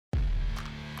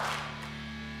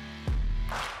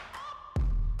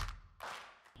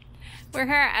We're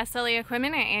here at SLE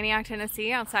Equipment at Antioch,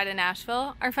 Tennessee, outside of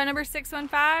Nashville. Our phone number is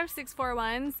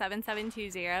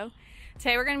 615-641-7720.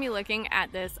 Today we're going to be looking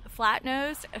at this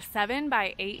flat-nosed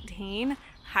 7x18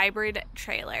 hybrid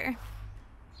trailer.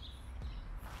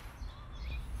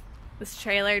 This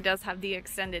trailer does have the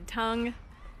extended tongue.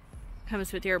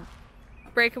 Comes with your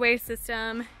breakaway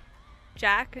system,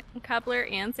 jack, coupler,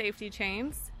 and safety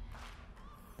chains.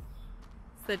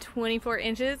 It's the 24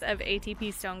 inches of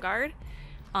ATP stoneguard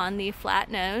on the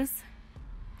flat nose.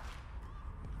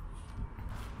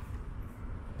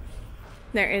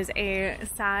 There is a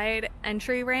side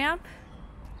entry ramp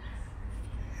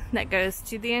that goes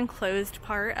to the enclosed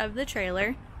part of the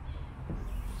trailer.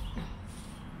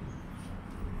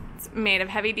 It's made of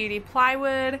heavy-duty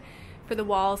plywood for the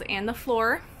walls and the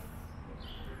floor.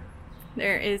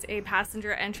 There is a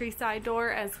passenger entry side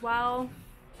door as well.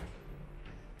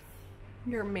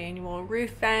 Your manual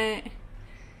roof vent.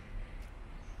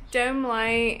 Dome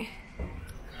light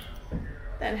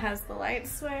that has the light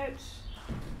switch.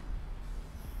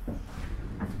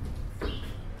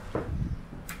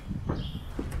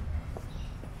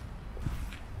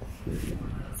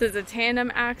 This is a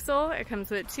tandem axle. It comes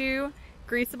with two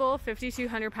Greaseable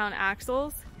 5,200 pound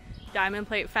axles, diamond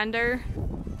plate fender.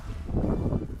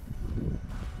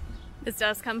 This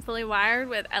does come fully wired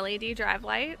with LED drive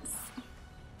lights.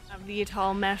 Of the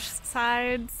tall mesh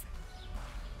sides.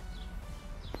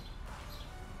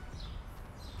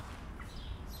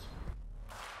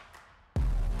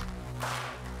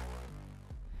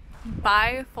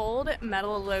 Bi-fold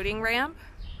metal loading ramp.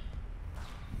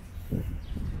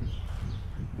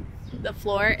 The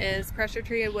floor is pressure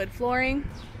treated wood flooring,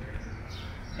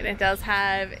 and it does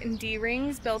have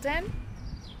D-rings built in.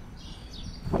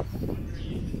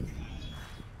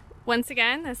 Once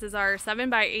again, this is our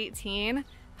 7x18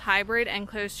 hybrid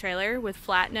enclosed trailer with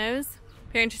flat nose.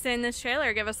 If you're interested in this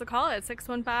trailer, give us a call at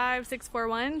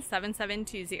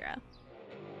 615-641-7720.